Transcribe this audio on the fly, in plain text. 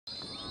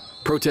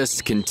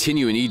Protests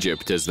continue in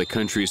Egypt as the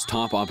country's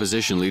top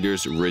opposition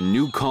leaders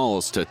renew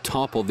calls to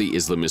topple the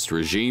Islamist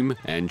regime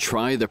and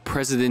try the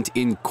president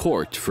in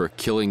court for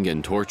killing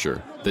and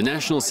torture. The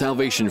National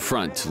Salvation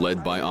Front,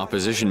 led by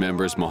opposition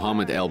members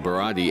Mohammed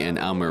El-Baradi and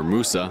Amr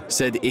Musa,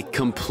 said it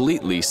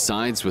completely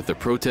sides with the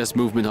protest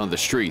movement on the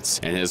streets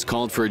and has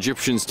called for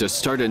Egyptians to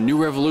start a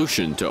new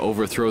revolution to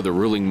overthrow the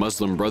ruling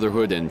Muslim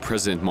Brotherhood and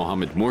President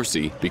Mohammed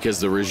Morsi because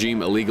the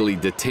regime illegally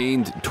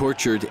detained,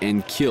 tortured,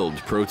 and killed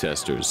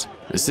protesters.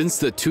 Since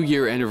the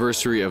two-year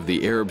anniversary of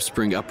the Arab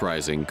Spring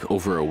uprising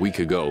over a week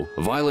ago,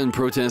 violent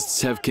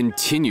protests have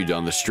continued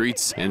on the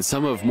streets, and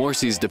some of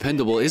Morsi's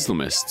dependable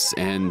Islamists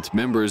and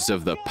members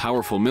of the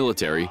powerful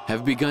military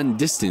have begun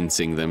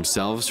distancing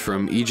themselves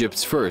from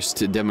Egypt's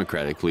first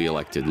democratically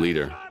elected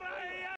leader.